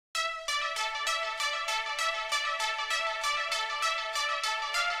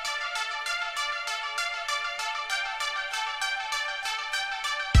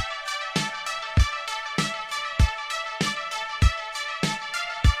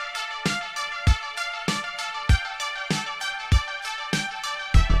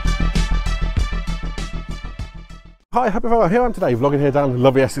Hi, happy Friday. Here I am today, vlogging here down in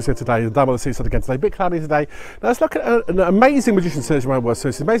lovely Essex here today, down by the seaside again today, a bit cloudy today. Now let's look at an amazing magician series around the world. So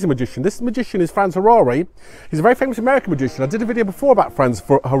it's an amazing magician. This magician is Franz Harary. He's a very famous American magician. I did a video before about Franz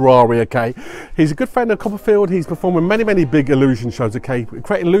Harary, okay? He's a good friend of Copperfield. He's performed in many big illusion shows, okay?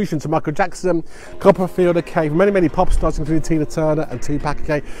 Creating illusions to Michael Jackson, Copperfield, okay? Many pop stars, including Tina Turner and Tupak,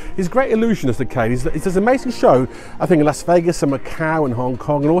 okay? He's a great illusionist, okay? He does an amazing show, I think, in Las Vegas and Macau and Hong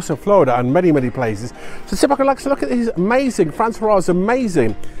Kong and also Florida and many places. So sit back and relax and look at these amazing, Franz Harary's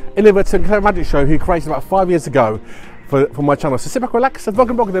amazing innovative magic show he created about 5 years ago for my channel. So sit back, relax, and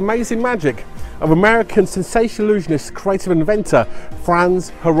vlog the amazing magic of American sensational illusionist, creative inventor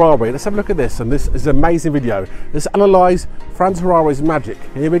Franz Harary. Let's have a look at this, and this is an amazing video. Let's analyse Franz Harary's magic.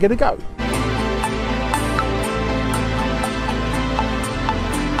 Here we're going to go.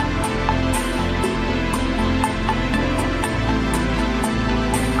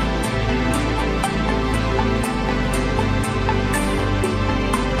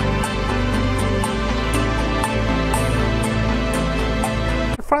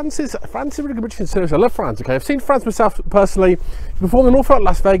 Franz is a really good magician, seriously. I love Franz, okay? I've seen Franz myself personally. He performed in an awful lot in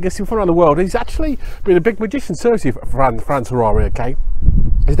Las Vegas, he performed around the world. He's actually been a big magician, seriously, Franz Harary, okay?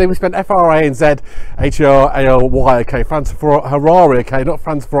 His name is spelled F-R-A-N-Z-H-A-R-A-R-Y, okay? Franz Harary, okay? Not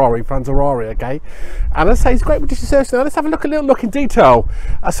Franz Ferrari, Franz Harary, okay? And let's say he's a great magician, seriously. Now let's have a little look in detail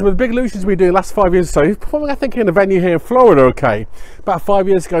at some of the big illusions we do in the last 5 years or so. He's performing, I think, in a venue here in Florida, okay? About 5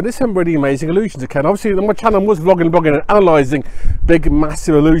 years ago. There's some really amazing illusions, okay? And obviously, my channel was vlogging and analysing big,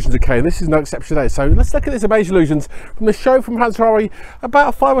 massive illusions, okay? And this is no exception today. So let's look at these amazing illusions from the show from Franz Harary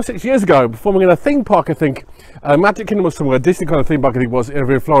about 5 or 6 years ago, performing in a theme park, I think, Magic Kingdom or somewhere, Disney kind of theme park, I think it was,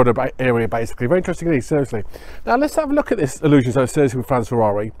 in Florida area, basically. Very interesting indeed, seriously. Now let's have a look at this illusion so seriously with Franz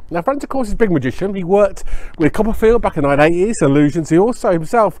Harary. Now Franz, of course, is a big magician. He worked with Copperfield back in the 1980s, illusions. He also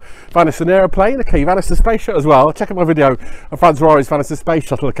himself vanished an aeroplane, okay? He vanished a space shuttle as well. Check out my video of Franz Harary's vanished a space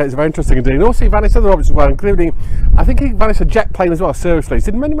shuttle, okay? It's very interesting indeed. And also he vanished other objects as well, including, I think he vanished a jet plane as well, seriously. He's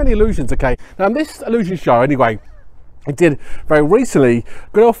did many illusions, okay? Now in this illusion show, anyway, he did very recently,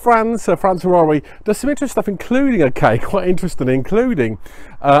 good old Franz Harary does some interesting stuff, including, okay, quite interesting, including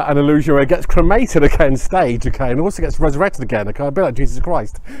an illusion where he gets cremated again stage, okay, and also gets resurrected again, okay, a bit like Jesus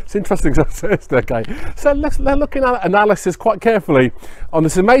Christ. It's interesting stuff, okay. So let's look at analysis quite carefully on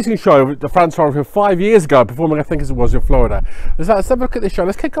this amazing show that Franz Harary from 5 years ago, performing, I think, as it was in Florida. Let's have a look at this show.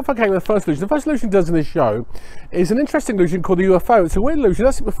 Let's kick off, okay, with the first illusion. The first illusion he does in this show is an interesting illusion called the UFO. It's a weird illusion.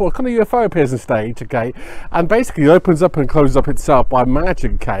 That's it before. Kind of UFO appears on stage, okay, and basically it opens up and closes up itself by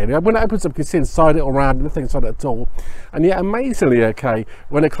magic, okay. And when it opens up, you can see inside it all around, nothing inside it at all. And yet, amazingly, okay,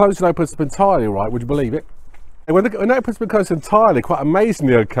 when it closes and opens up entirely, right, would you believe it? And when it opens and closes entirely, quite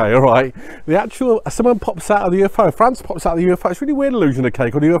amazingly, okay, all right, the actual, someone pops out of the UFO, Franz pops out of the UFO. It's a really weird illusion,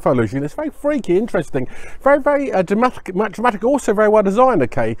 okay, called the UFO illusion. It's very freaky, interesting, very dramatic, also very well designed,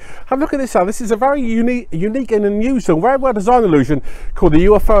 okay. Have a look at this now. This is a very unique and unusual, very well designed illusion called the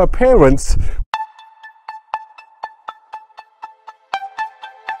UFO appearance.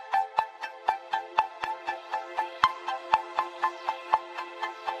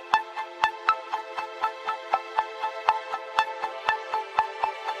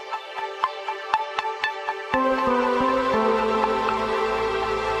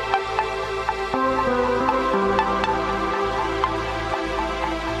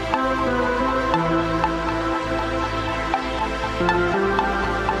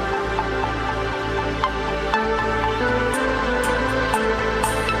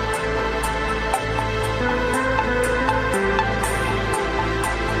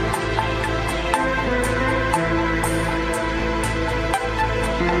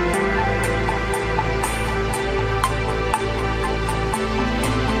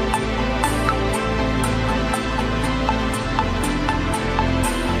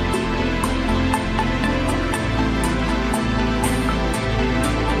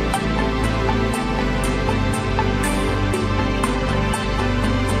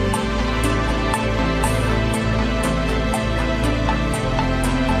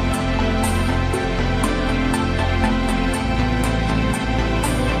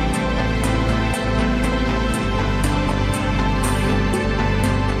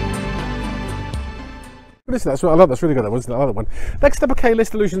 Listen, that's what I love. That's really good. That wasn't another one. Next up, okay,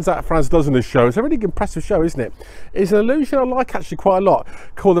 list illusions that Franz does in this show. It's a really impressive show, isn't it? It's an illusion I like actually quite a lot,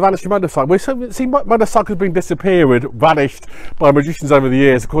 called the vanishing motorcycle. We've seen motorcycles being disappeared, vanished by magicians over the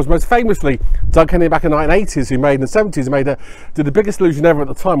years. Of course, most famously, Doug Henry back in the 1980s, who made in the 70s, did the biggest illusion ever at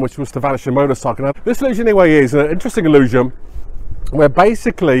the time, which was to vanish a motorcycle. Now, this illusion anyway is an interesting illusion. where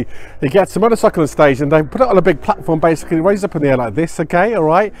basically he gets the motorcycle on stage and they put it on a big platform, basically raised up in the air like this, okay, all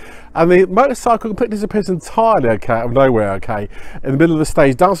right, and the motorcycle completely disappears entirely, okay, out of nowhere, okay, in the middle of the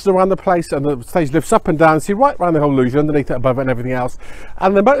stage, dances around the place, and the stage lifts up and down, see right around the whole illusion, underneath it, above it, and everything else,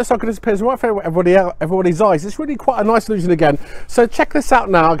 and the motorcycle disappears right for everybody's eyes. It's really quite a nice illusion again. So check this out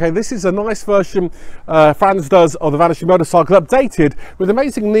now, okay. This is a nice version Franz does of the Vanishing motorcycle, updated with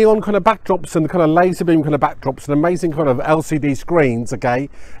amazing neon kind of backdrops and kind of laser beam kind of backdrops and amazing kind of LCD screens, okay.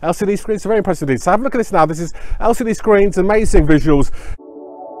 LCD screens are very impressive indeed. So have a look at this now. This is LCD screens, amazing visuals.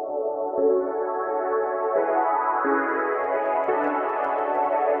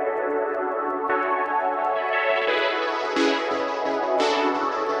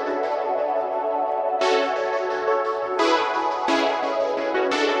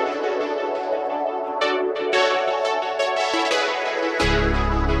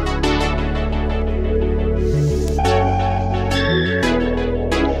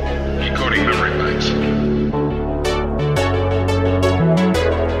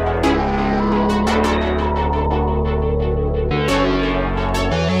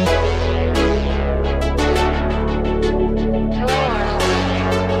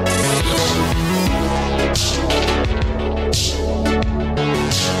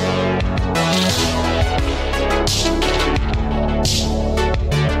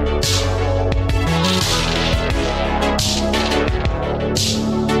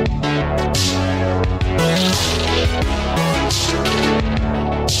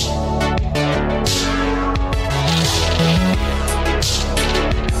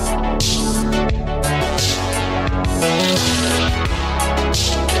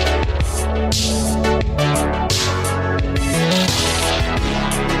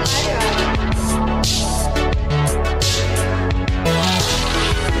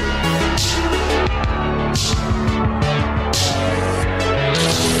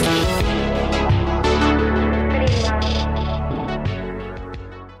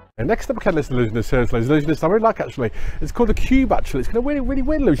 Next up, okay, this illusionist, seriously, illusionist I really like actually. It's called the Cube actually. It's got a really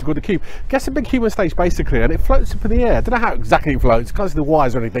weird illusion called the Cube. Gets a big cube on stage basically, and it floats up in the air. I don't know how exactly it floats. It can't see the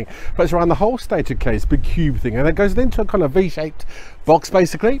wires or anything. Floats around the whole stage, okay, it's a big cube thing, and it goes into a kind of V-shaped box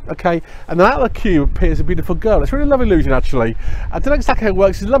basically, okay, and then out of the cube appears a beautiful girl. It's a really lovely illusion actually. I don't know exactly how it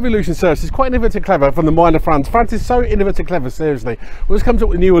works. It's a lovely illusion, seriously. It's quite innovative, clever from the mind of Franz. Franz is so innovative, clever, seriously. Always comes up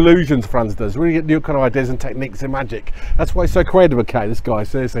with new illusions, Franz does. Really get new kind of ideas and techniques in magic. That's why he's so creative, okay, this guy,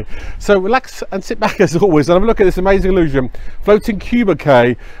 seriously. So relax and sit back as always and have a look at this amazing illusion. Floating cube,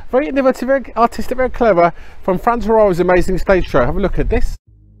 okay. Very innovative, very artistic, very clever from Franz Harary's amazing stage show. Have a look at this.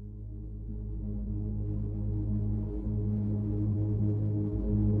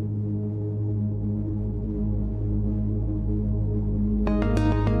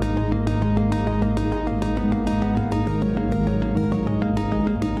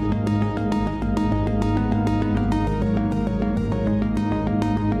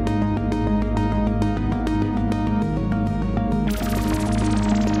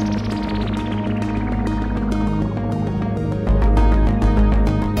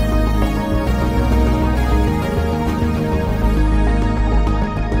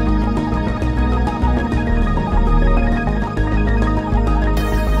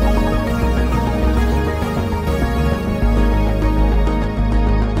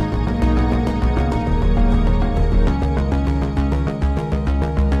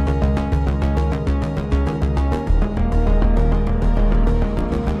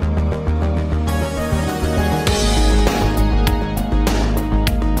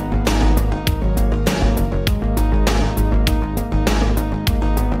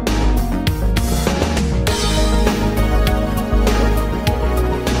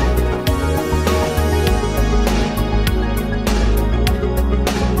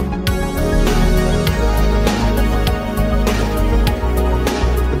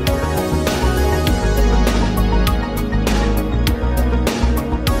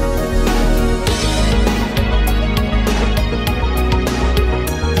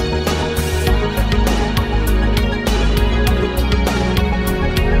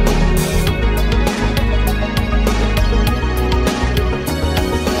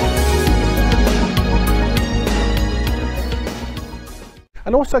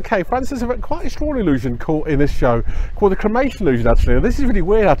 And also, okay, Franz has a quite extraordinary illusion called in this show called the Cremation illusion. Actually, this is really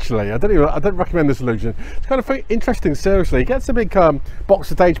weird. Actually, I don't recommend this illusion. It's kind of very interesting. Seriously, he gets a big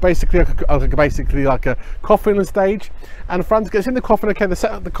box of stage, basically like a coffin on stage, and Franz gets in the coffin. Okay, they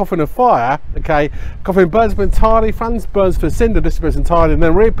set up the coffin on fire. Okay, coffin burns up entirely. Franz burns for cinder, disappears entirely, and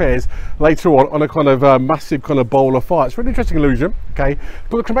then reappears later on a kind of massive kind of bowl of fire. It's a really interesting illusion. Okay. okay?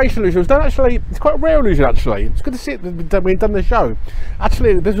 But the cremation illusion was done actually, it's quite a rare illusion actually. It's good to see it when done the show.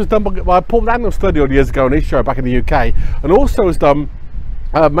 Actually, this was done by Paul Daniels 30 odd years ago on his show back in the UK, and also was done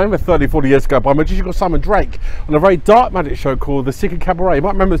maybe 30, 40 years ago by a magician called Simon Drake on a very dark magic show called The Secret Cabaret. You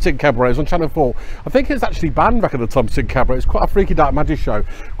might remember The Secret Cabaret, it was on Channel 4. I think it was actually banned back at the time, Secret Cabaret. It's quite a freaky dark magic show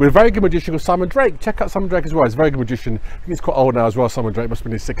with a very good magician called Simon Drake. Check out Simon Drake as well, he's a very good magician. I think he's quite old now as well, Simon Drake, must be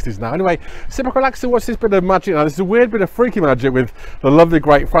in his 60s now. Anyway, sit back, relax and watch this bit of magic now. This is a weird bit of freaky magic with the lovely,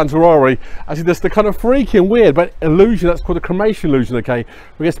 great Franz Harary. Actually, there's the kind of freaky and weird but illusion that's called the cremation illusion, okay?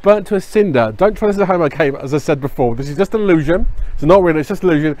 Where it gets burnt to a cinder. Don't try this at home, okay? As I said before, this is just an illusion. It's not real, it's just an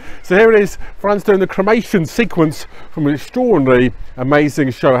illusion. So here it is, Franz doing the cremation sequence from an extraordinary,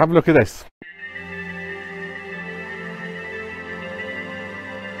 amazing show. Have a look at this.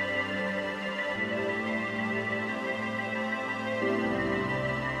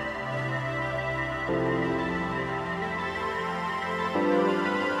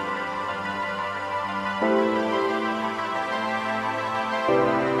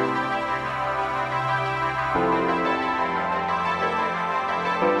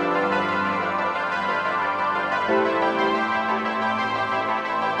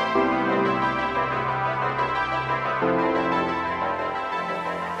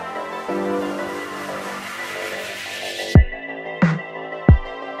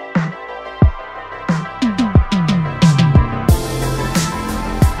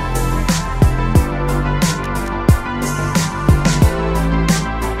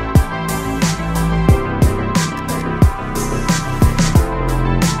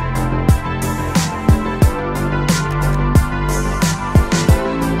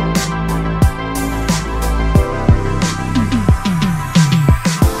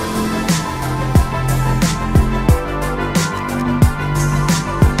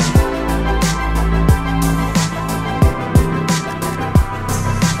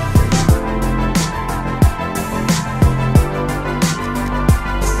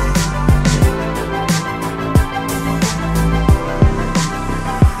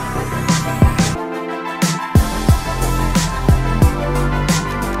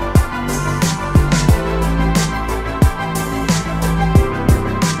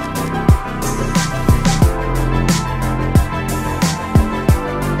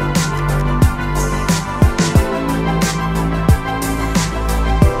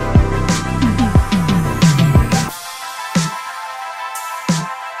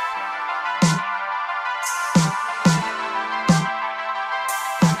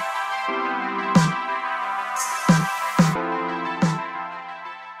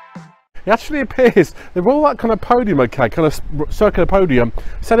 It actually appears, they've all that kind of podium, okay, kind of circular podium,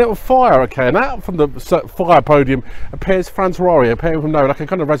 set it on fire, okay, and out from the fire podium appears Franz Harary, appearing from nowhere, like a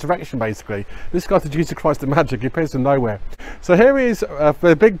kind of resurrection basically. This guy's the Jesus Christ of magic, he appears from nowhere. So here he is,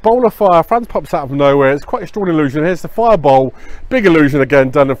 the big bowl of fire, Franz pops out of nowhere, it's quite an extraordinary illusion. Here's the fire bowl, big illusion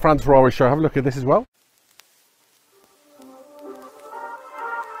again, done in Franz Harary show. Have a look at this as well.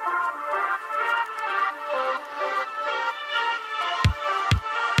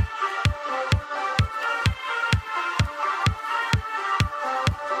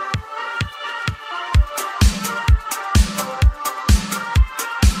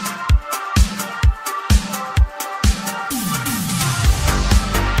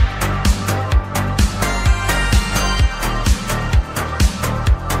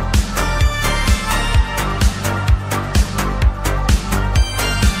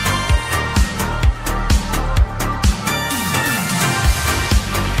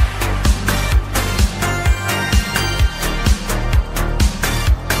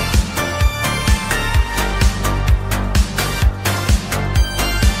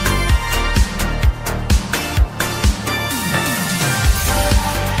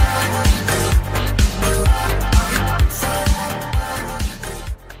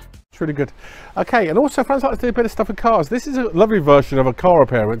 Really good. Okay, and also Franz likes to do a bit of stuff with cars. This is a lovely version of a car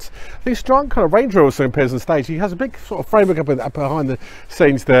appearance. I think Strong kind of Range Rover also appears on stage. He has a big sort of framework up behind the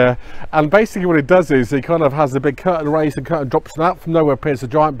scenes there, and basically what he does is he kind of has the big curtain raised and curtain drops out from nowhere appears a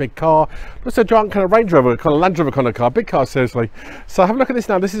giant big car. Looks a giant kind of Range Rover, kind of Land Rover kind of car, big car seriously. So have a look at this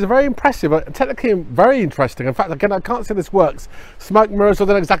now. This is a very impressive, technically very interesting. In fact, again, I can't say this works. Smoke mirrors, I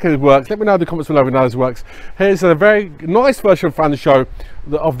don't know exactly how it works. Let me know in the comments below if you know this works. Here's a very nice version of Franz show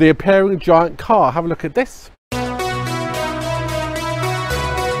of the appearing giant car. Have a look at this.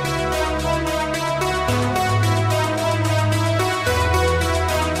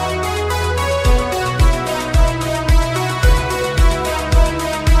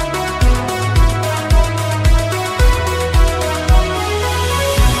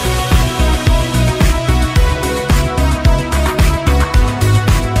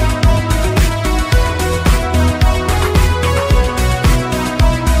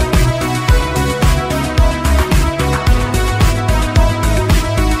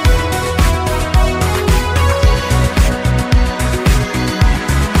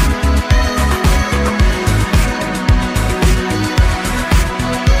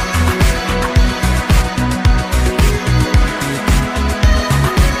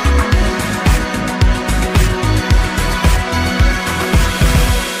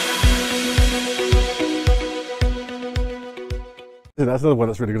 That's another one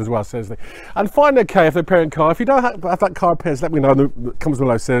that's really good as well, seriously. And find a KF appearing car. If you don't have that car appears, let me know in the comments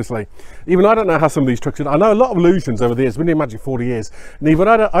below, seriously. Even I don't know how some of these tricks are done. I know a lot of illusions over the years. Been doing magic 40 years. And even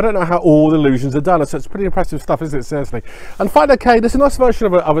I don't know how all the illusions are done. So it's pretty impressive stuff, isn't it, seriously? And find a K, there's a nice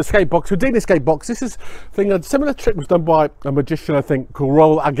version of a skate box, Houdini skate box. This is a similar trick was done by a magician, I think, called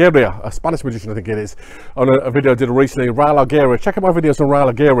Raul Aguirre, a Spanish magician, I think it is, on a video I did recently, Raul Aguirre. Check out my videos on Raul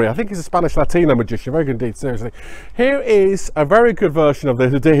Aguirre. I think he's a Spanish Latino magician, very good indeed, seriously. Here is a very good version of the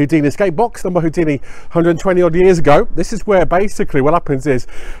Houdini skate box, done by Houdini 120 odd years ago. This is where basically what happens is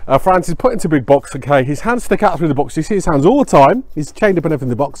Franz is put into a big box, okay, his hands stick out through the box. You see his hands all the time, he's chained up and everything in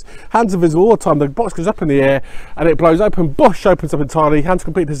the box, hands are visible all the time, the box goes up in the air and it blows open, bush opens up entirely, hands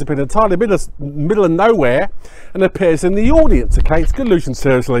completely disappear entirely, middle of nowhere, and appears in the audience, okay, it's a good illusion,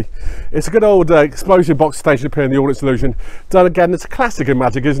 seriously. It's a good old explosion box station appear in the audience illusion. Done again, it's a classic in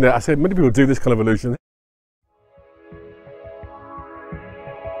magic, isn't it? I said many people do this kind of illusion.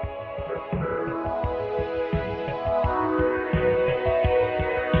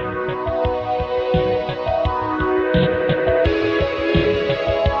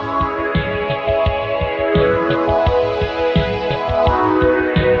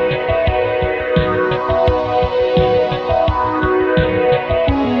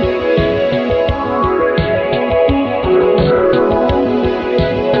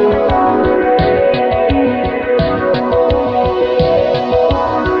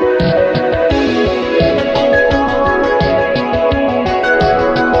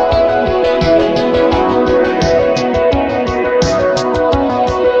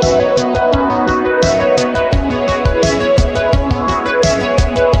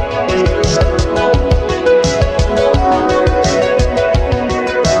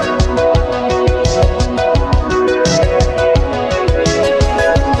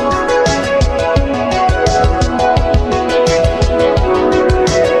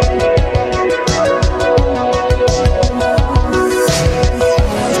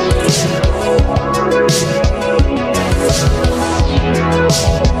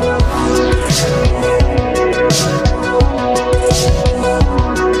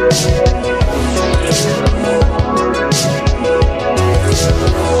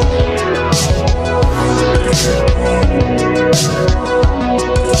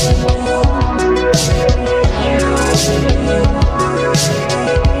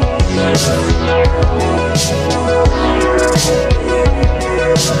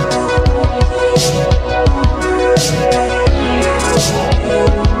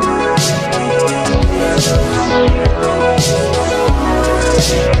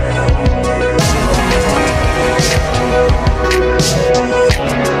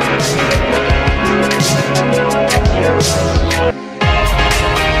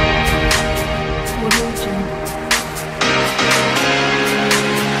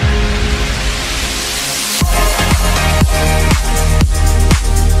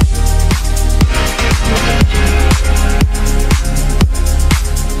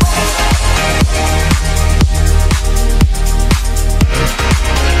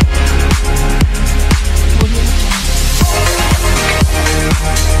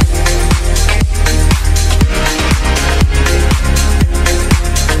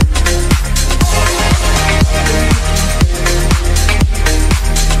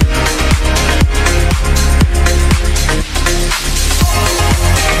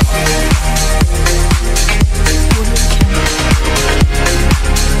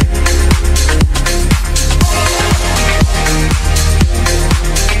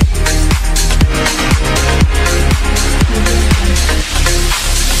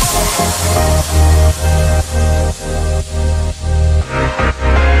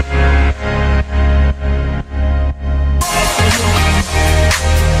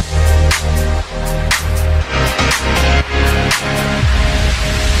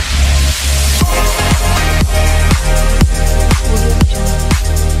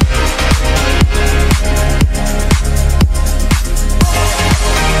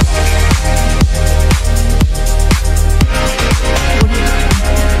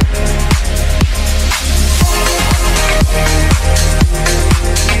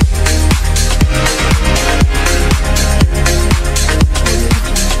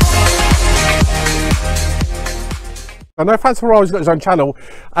 I know Franz Harary's got his own channel,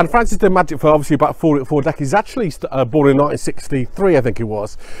 and Franz has done magic for obviously about four decades. He's actually born in 1963, I think he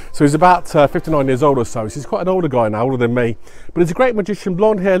was. So he's about 59 years old or so. So he's quite an older guy now, older than me. But he's a great magician,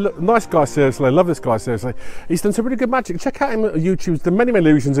 blonde hair, nice guy, seriously. I love this guy, seriously. He's done some really good magic. Check out him on YouTube. He's done many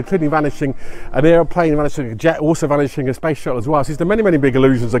illusions, including vanishing an airplane, vanishing a jet, also vanishing a space shuttle as well. So he's done many big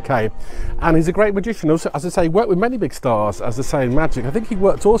illusions, okay? And he's a great magician. Also, as I say, he worked with many big stars, as I say, in magic. I think he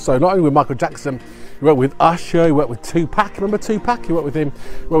worked also, not only with Michael Jackson, he worked with Usher, he worked with Tupak. Remember Tupak? He worked with him.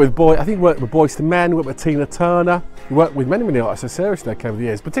 He worked with I think he worked with Boyz II Men. He worked with Tina Turner. He worked with many artists. So seriously, over the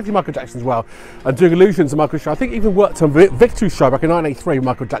years, particularly Michael Jackson as well. And doing illusions of Michael Jackson. I think he even worked on Victory's show back in 1983 with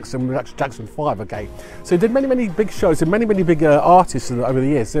Michael Jackson, with Jackson 5. Okay, so he did many big shows and many big artists over the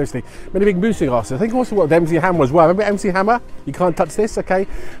years. Seriously, many big music artists. I think he also worked with MC Hammer as well. Remember MC Hammer? You can't touch this. Okay,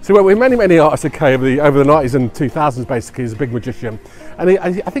 so he worked with many artists. Okay, over the 90s and 2000s. Basically, he's a big magician. And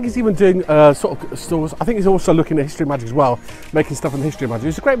I think he's even doing sort of stores. I think he's also looking at history of magic as well, making stuff in the history of magic.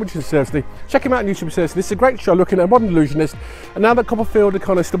 He's a great magician, seriously. Check him out on YouTube, seriously. This is a great show looking at a modern illusionist. And now that Copperfield are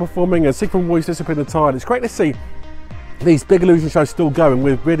kind of still performing and Sigmund Roy's disappeared in the tide, it's great to see these big illusion shows still going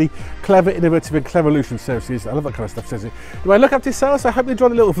with really clever, innovative and clever illusions, seriously. I love that kind of stuff, seriously. Anyway, look after yourselves. I hope you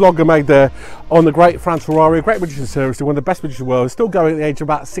enjoyed the little vlog I made there on the great Franz Harary, a great magician, seriously, one of the best magicians in the world, still going at the age of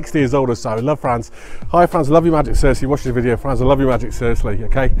about 60 years old or so. I love Franz. Hi Franz, I love your magic, seriously. Watch this video, Franz, I love your magic, seriously,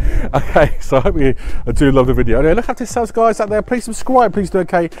 okay? Okay, so I hope you do love the video. Anyway, look after yourselves, guys, out there. Please subscribe, please do,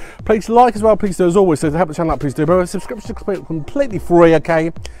 okay? Please like as well, please do, as always. So to help the channel out, please do. Remember, subscription is completely free,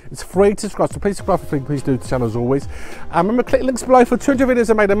 okay? It's free to subscribe, so please subscribe for free, please do to the channel as always. And remember, click links below for 200 videos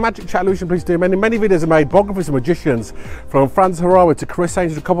I made, a magic chat illusion, please do. Many videos I made, biographies of magicians, from Franz Harary to Chris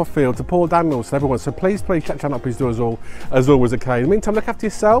Angel to Copperfield to Paul Daniels and everyone. So please check the channel out, please do as always, okay? In the meantime, look after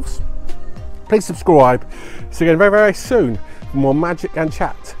yourselves. Please subscribe. See you again very soon for more magic and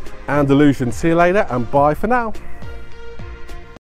chat and illusion. See you later and bye for now.